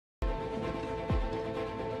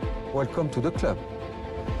Welcome to the club.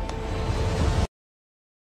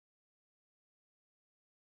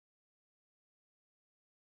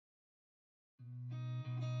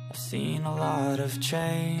 I've seen a lot of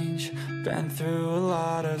change, been through a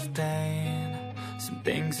lot of pain. Some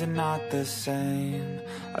things are not the same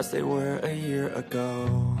as they were a year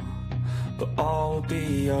ago, but all will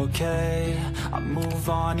be okay. I move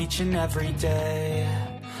on each and every day.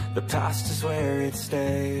 The past is where it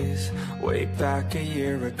stays, way back a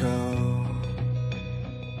year ago.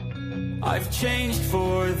 I've changed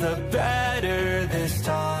for the better this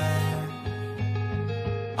time.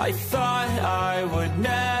 I thought I would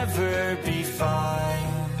never be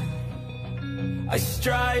fine. I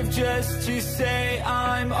strive just to say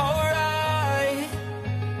I'm alright,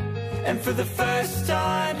 and for the first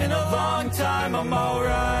time in a long time I'm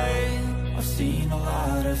alright. I've seen a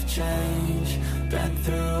lot of change, been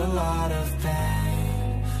through a lot of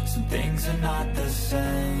pain. Some things are not the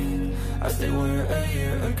same as they were a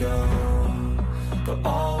year ago, but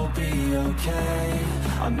all will be okay.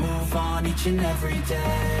 I move on each and every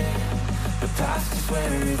day. The past is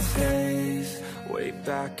where it stays, way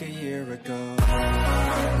back a year ago.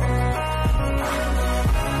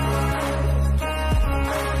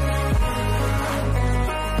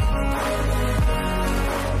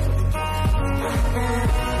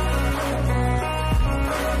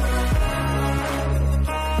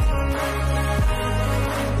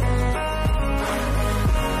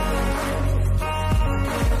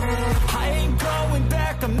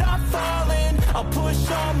 I'm not falling, I'll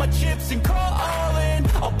push all my chips and call all in.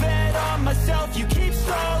 I'll bet on myself, you keep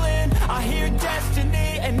stalling. I hear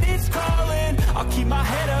destiny and it's calling. I'll keep my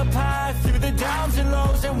head up high through the downs and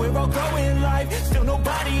lows, and where I'll go in life, still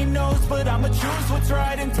nobody knows. But I'ma choose what's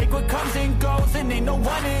right and take what comes and goes, and ain't no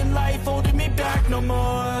one in life holding me back no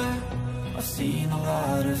more. I've seen a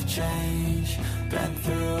lot of change, been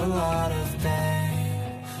through a lot of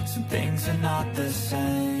pain. Some things are not the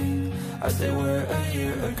same as they were a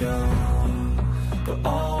year ago, but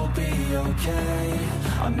all will be okay.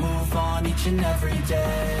 I move on each and every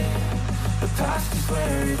day. The past is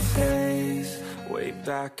where it stays, way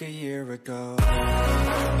back a year ago.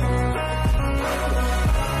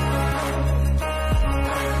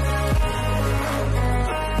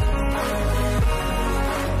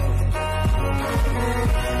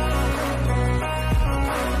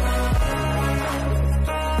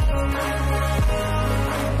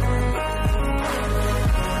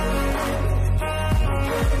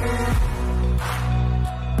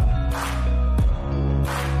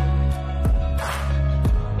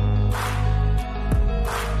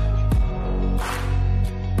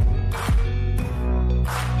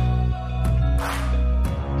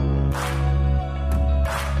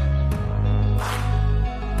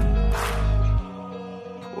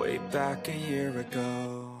 Back a year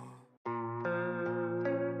ago.